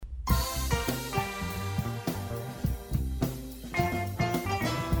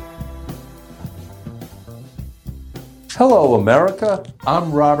Hello, America.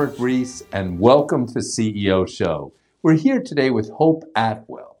 I'm Robert Reese, and welcome to CEO Show. We're here today with Hope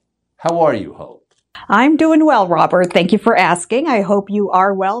Atwell. How are you, Hope? I'm doing well, Robert. Thank you for asking. I hope you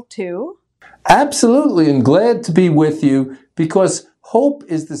are well too. Absolutely, and glad to be with you because Hope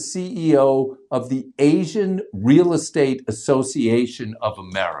is the CEO of the Asian Real Estate Association of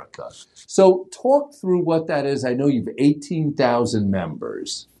America. So talk through what that is. I know you've 18,000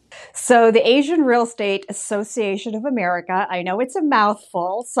 members. So, the Asian Real Estate Association of America, I know it's a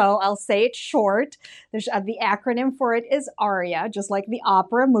mouthful, so I'll say it short. The acronym for it is AREAA, just like the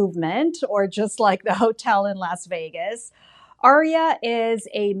opera movement or just like the hotel in Las Vegas. AREAA is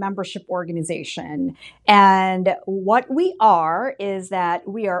a membership organization. And what we are is that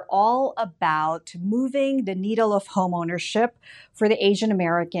we are all about moving the needle of homeownership for the Asian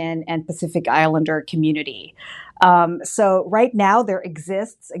American and Pacific Islander community. So right now there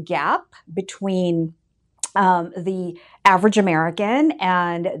exists a gap between the average American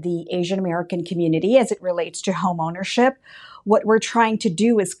and the Asian American community as it relates to home ownership. What we're trying to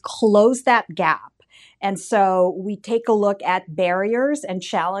do is close that gap. And so we take a look at barriers and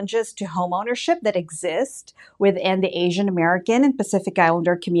challenges to home ownership that exist within the Asian American and Pacific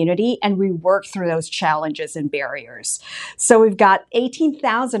Islander community, and we work through those challenges and barriers. So we've got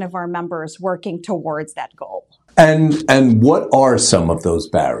 18,000 of our members working towards that goal. And what are some of those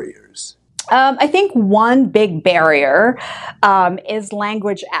barriers? I think one big barrier is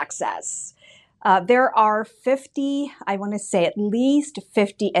language access. There are 50, I want to say at least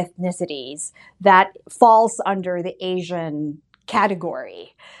 50 ethnicities that falls under the Asian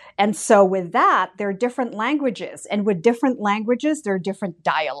category. And so with that, there are different languages. And with different languages, there are different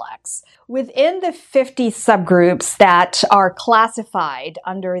dialects. Within the 50 subgroups that are classified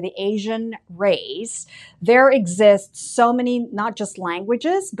under the Asian race, there exists so many, not just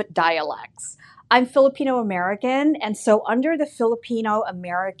languages, but dialects. I'm Filipino American, and so under the Filipino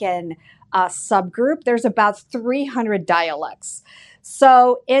American subgroup, there's about 300 dialects.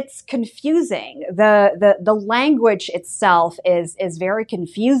 So it's confusing. The language itself is very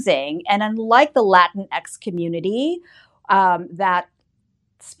confusing. And unlike the Latinx community, that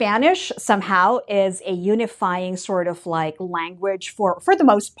Spanish somehow is a unifying sort of like language for the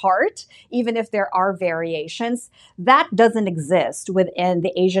most part, even if there are variations, that doesn't exist within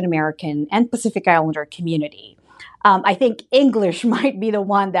the Asian American and Pacific Islander community. I think English might be the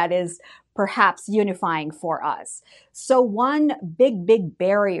one that is perhaps unifying for us. So one big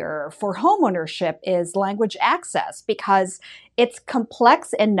barrier for homeownership is language access because it's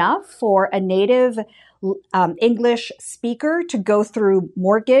complex enough for a native English speaker to go through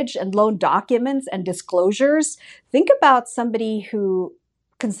mortgage and loan documents and disclosures. Think about somebody who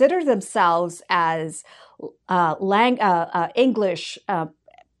considers themselves as English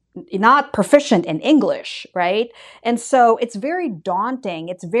not proficient in English, right? And so it's very daunting.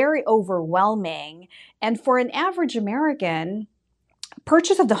 It's very overwhelming. And for an average American,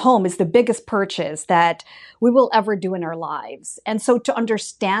 purchase of the home is the biggest purchase that we will ever do in our lives. And so to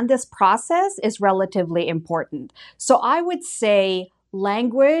understand this process is relatively important. So I would say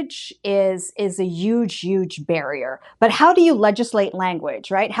language is a huge barrier. But how do you legislate language,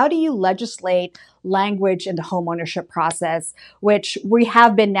 right? How do you legislate language in the homeownership process, which we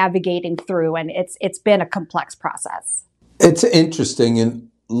have been navigating through, and it's been a complex process. It's interesting, and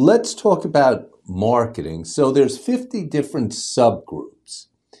let's talk about marketing. So there's 50 different subgroups.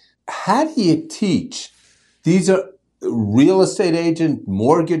 How do you teach? These are real estate agent,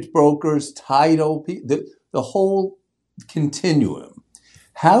 mortgage brokers, title, the whole continuum.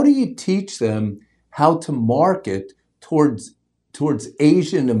 How do you teach them how to market towards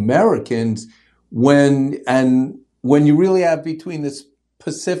Asian Americans when you really have between the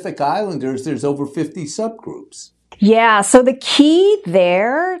Pacific Islanders, there's over 50 subgroups? Yeah, so the key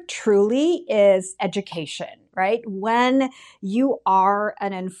there truly is education, right? When you are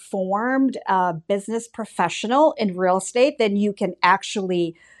an informed business professional in real estate, then you can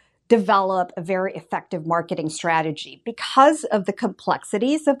actually develop a very effective marketing strategy. Because of the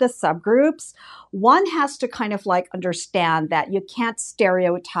complexities of the subgroups, one has to kind of like understand that you can't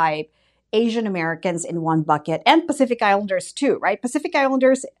stereotype Asian Americans in one bucket and Pacific Islanders too, right? Pacific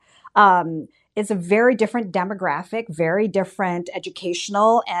Islanders is a very different demographic, very different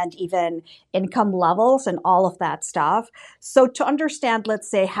educational and even income levels and all of that stuff. So to understand,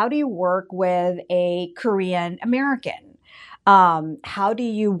 let's say, how do you work with a Korean American? How do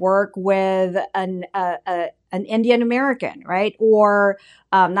you work with an Indian American, right? Or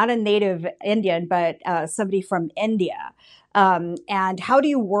not a native Indian, but somebody from India. And how do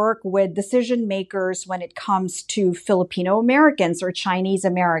you work with decision makers when it comes to Filipino Americans or Chinese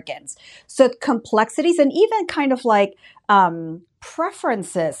Americans? So complexities and even kind of like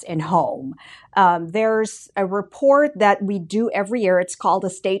preferences in home. There's a report that we do every year. It's called the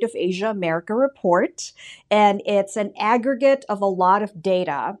State of Asia America Report, and it's an aggregate of a lot of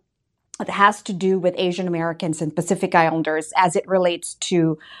data that has to do with Asian Americans and Pacific Islanders as it relates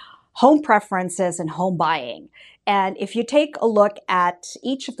to home preferences and home buying. And if you take a look at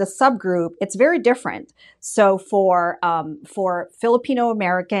each of the subgroup, it's very different. So for Filipino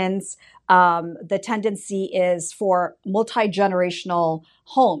Americans, the tendency is for multi-generational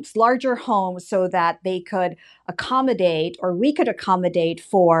homes, larger homes, so that they could accommodate, or we could accommodate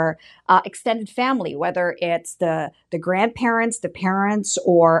for extended family, whether it's the grandparents, the parents,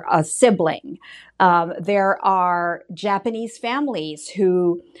 or a sibling. There are Japanese families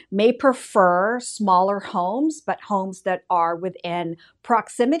who may prefer smaller homes, but homes that are within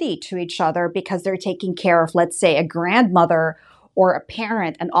proximity to each other because they're taking care of, let's say, a grandmother or a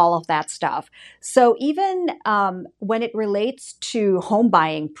parent and all of that stuff. So even when it relates to home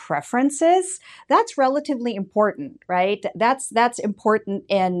buying preferences, that's relatively important, right? That's important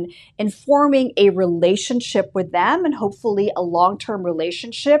in informing a relationship with them and hopefully a long-term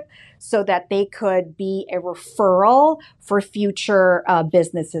relationship so that they could be a referral for future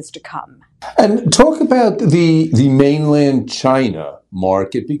businesses to come. And talk about the mainland China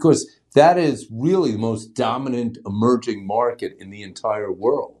market, because that is really the most dominant emerging market in the entire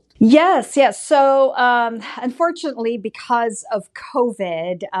world. Yes, yes. So, unfortunately, because of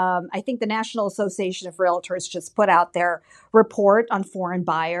COVID, I think the National Association of Realtors just put out their report on foreign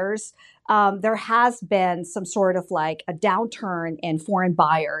buyers. There has been some sort of like a downturn in foreign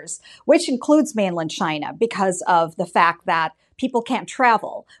buyers, which includes mainland China, because of the fact that people can't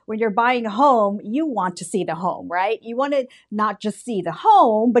travel. When you're buying a home, you want to see the home, right? You want to not just see the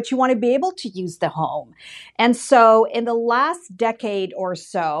home, but you want to be able to use the home. And so in the last decade or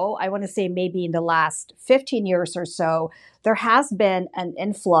so, I want to say maybe in the last 15 years or so, there has been an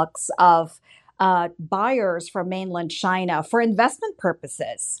influx of buyers from mainland China for investment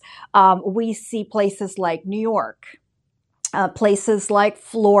purposes. We see places like New York, places like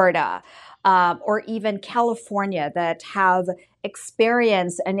Florida, or even California that have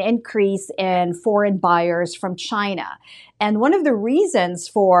experienced an increase in foreign buyers from China. And one of the reasons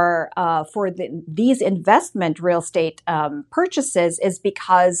for these investment real estate purchases is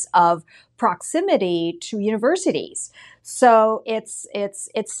because of proximity to universities. So it's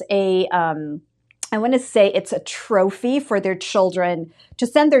a I want to say it's a trophy for their children to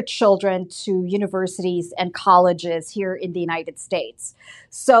send their children to universities and colleges here in the United States.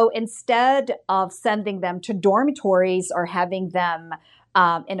 So instead of sending them to dormitories or having them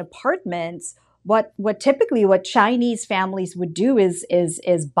in apartments, what Chinese families would do is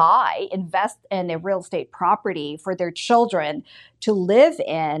invest in a real estate property for their children to live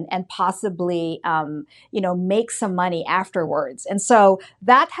in and possibly make some money afterwards. And so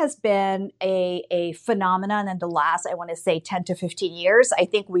that has been a phenomenon in the last, I want to say, 10 to 15 years. I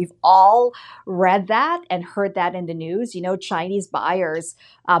think we've all read that and heard that in the news, Chinese buyers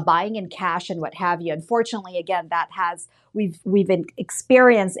buying in cash and what have you. Unfortunately, again, we've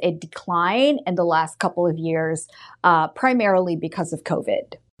experienced a decline in the last couple of years, primarily because of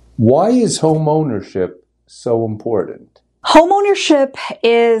COVID. Why is home ownership so important? Homeownership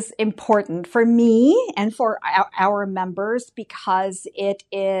is important for me and for our members because it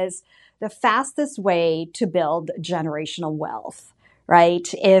is the fastest way to build generational wealth.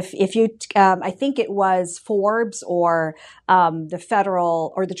 Right? If you, I think it was Forbes or the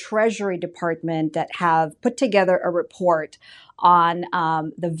federal or the Treasury Department that have put together a report on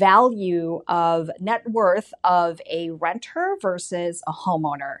the value of net worth of a renter versus a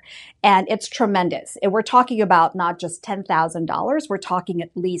homeowner. And it's tremendous. And we're talking about not just $10,000, we're talking at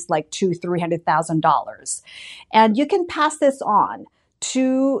least like $200,000-$300,000. And you can pass this on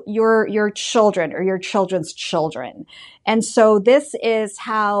to your children or your children's children. And so this is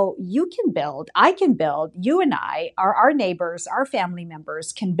how you can build, I can build, you and I, our neighbors, our family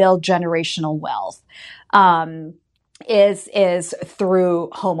members can build generational wealth. Is through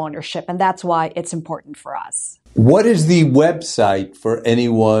home ownership, and that's why it's important for us. What is the website for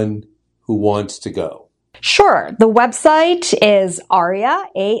anyone who wants to go? Sure. The website is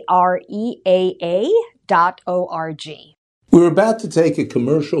AREAA, AREAA.org. We're about to take a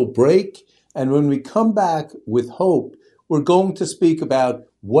commercial break, and when we come back with Hope, we're going to speak about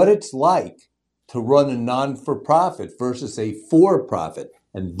what it's like to run a non-for-profit versus a for-profit.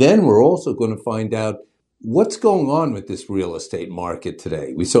 And then we're also going to find out what's going on with this real estate market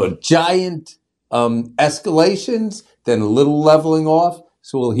today. We saw a giant escalations, then a little leveling off.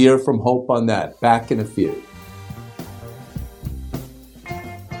 So we'll hear from Hope on that. Back in a few.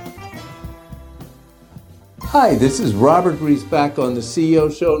 Hi, this is Robert Reese back on the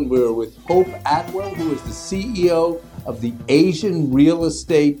CEO Show, and we're with Hope Atuel, who is the CEO of the Asian Real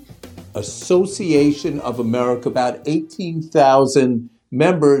Estate Association of America, about 18,000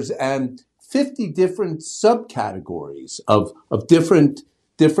 members and 50 different subcategories of different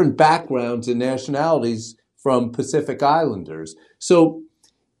backgrounds and nationalities from Pacific Islanders. So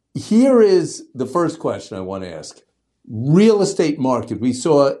here is the first question I want to ask. Real estate market, we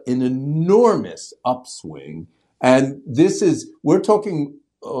saw an enormous upswing, and we're talking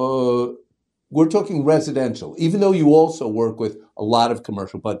residential, even though you also work with a lot of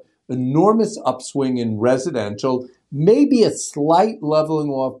commercial, but enormous upswing in residential, maybe a slight leveling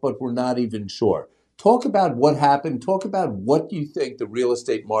off, but we're not even sure. Talk about what happened. Talk about what you think the real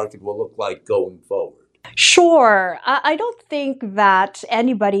estate market will look like going forward. Sure. I don't think that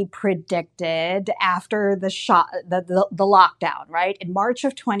anybody predicted after the lockdown, right? In March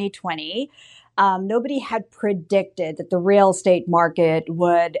of 2020, nobody had predicted that the real estate market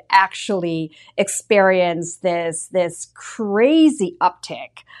would actually experience this crazy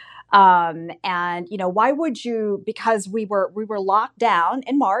uptick. And why would you? Because we were locked down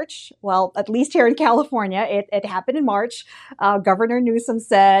in March. Well, at least here in California, it happened in March. Governor Newsom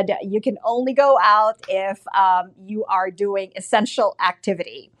said you can only go out if you are doing essential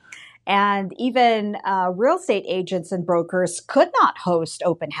activity. And even real estate agents and brokers could not host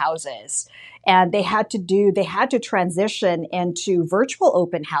open houses. And they had to transition into virtual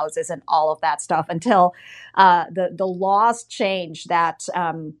open houses and all of that stuff until the laws changed that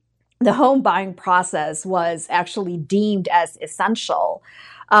the home buying process was actually deemed as essential.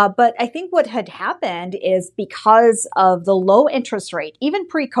 But I think what had happened is because of the low interest rate, even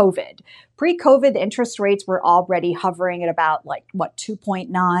pre-COVID interest rates were already hovering at about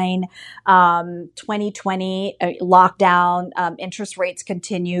 2.9. 2020 lockdown, interest rates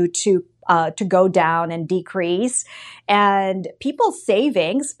continue to go down and decrease. And people's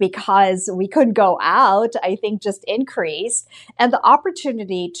savings, because we couldn't go out, I think just increased. And the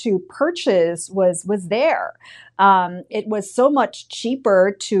opportunity to purchase was there. It was so much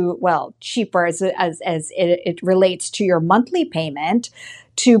cheaper cheaper as it relates to your monthly payment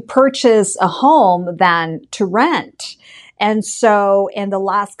to purchase a home than to rent. And so in the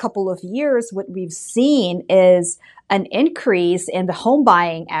last couple of years, what we've seen is an increase in the home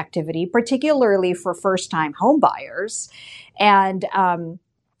buying activity, particularly for first-time home buyers. And,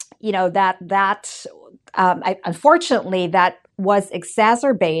 unfortunately, that was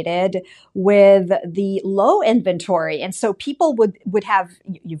exacerbated with the low inventory. And so people would have,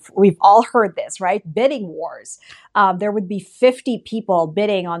 we've all heard this, right? Bidding wars. There would be 50 people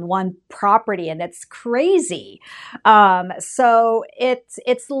bidding on one property, and that's crazy. So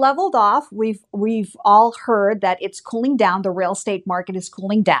it's leveled off. We've all heard that it's cooling down. The real estate market is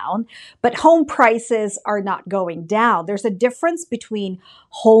cooling down, but home prices are not going down. There's a difference between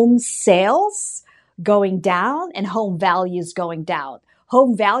home sales going down and home values going down.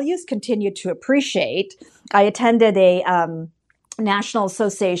 Home values continue to appreciate. I attended a National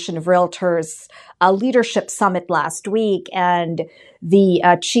Association of Realtors leadership summit last week, and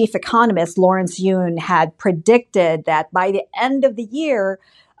the chief economist, Lawrence Yun, had predicted that by the end of the year,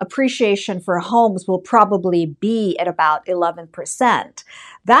 appreciation for homes will probably be at about 11%.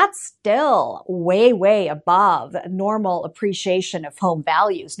 That's still way, way above normal appreciation of home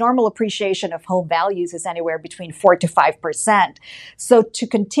values. Normal appreciation of home values is anywhere between 4 to 5%. So to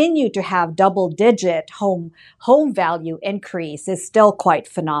continue to have double-digit home value increase is still quite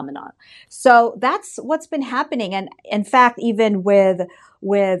phenomenal. So that's what's been happening. And in fact, even with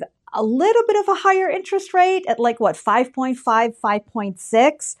a little bit of a higher interest rate at 5.5,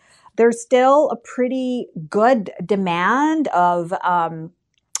 5.6, there's still a pretty good demand of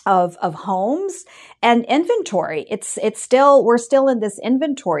homes and inventory. We're still in this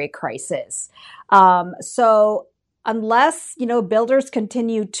inventory crisis. So unless, builders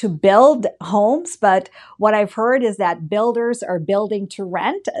continue to build homes, but what I've heard is that builders are building to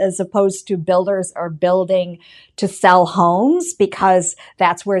rent as opposed to builders are building to sell homes, because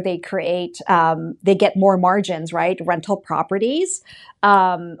that's where they they get more margins, right? Rental properties.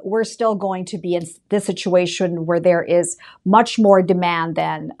 We're still going to be in this situation where there is much more demand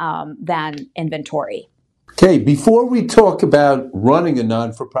than inventory. Okay, before we talk about running a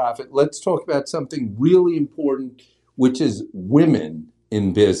non-for-profit, let's talk about something really important, which is women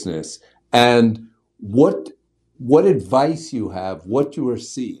in business and what advice you have, what you are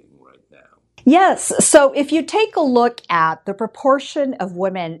seeing right now. Yes. So if you take a look at the proportion of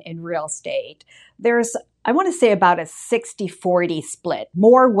women in real estate, there's, I want to say, about a 60-40 split.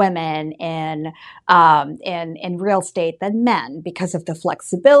 More women in real estate than men because of the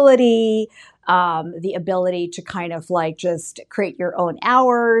flexibility, the ability to kind of like just create your own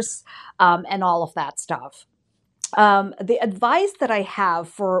hours, and all of that stuff. The advice that I have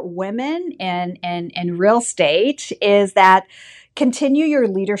for women in real estate is that continue your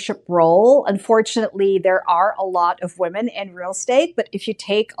leadership role. Unfortunately, there are a lot of women in real estate, but if you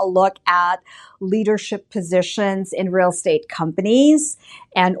take a look at leadership positions in real estate companies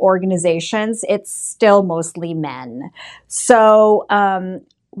and organizations, it's still mostly men. So,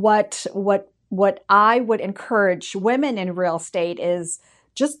 what I would encourage women in real estate is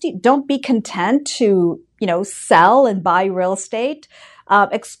just don't be content to, sell and buy real estate.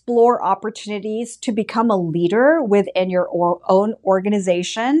 Explore opportunities to become a leader within your own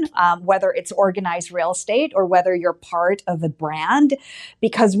organization, whether it's organized real estate or whether you're part of a brand,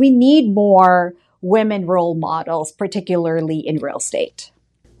 because we need more women role models, particularly in real estate.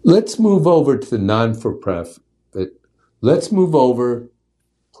 Let's move over to the non-for-profit. Let's move over.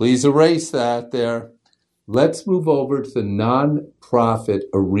 Please erase that there. Let's move over to the nonprofit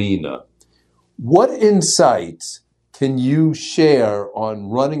arena. What insights can you share on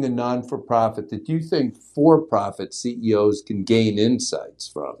running a non-for-profit that you think for-profit CEOs can gain insights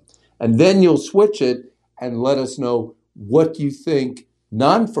from? And then you'll switch it and let us know what you think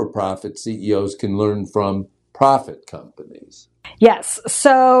non-for-profit CEOs can learn from profit companies. Yes.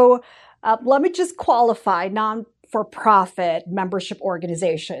 So let me just qualify non-for-profit membership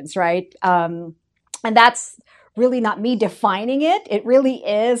organizations, right? And that's really not me defining it. It really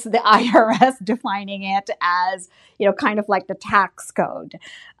is the IRS defining it as, kind of like the tax code.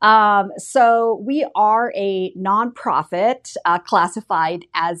 So we are a nonprofit classified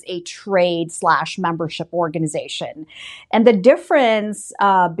as a trade/membership organization. And the difference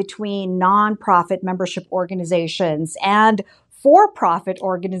between nonprofit membership organizations and for-profit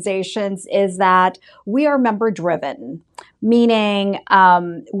organizations is that we are member driven, meaning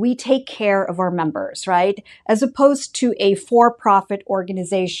we take care of our members, right? As opposed to a for-profit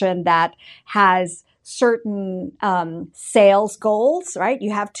organization that has certain sales goals, right?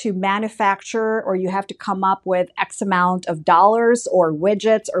 You have to manufacture or you have to come up with X amount of dollars or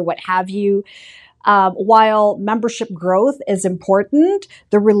widgets or what have you. While membership growth is important,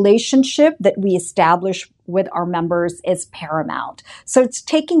 the relationship that we establish with our members is paramount. So it's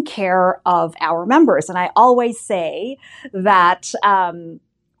taking care of our members. And I always say that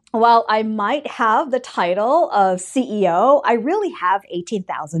while I might have the title of CEO, I really have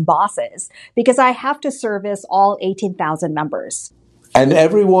 18,000 bosses because I have to service all 18,000 members. And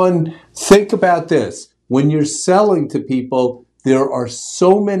everyone, think about this. When you're selling to people, there are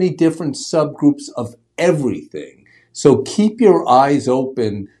so many different subgroups of everything. So keep your eyes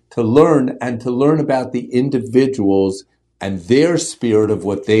open to learn and to learn about the individuals and their spirit of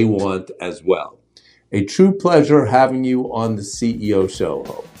what they want as well. A true pleasure having you on the CEO Show,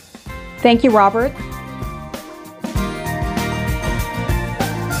 Hope. Thank you, Robert.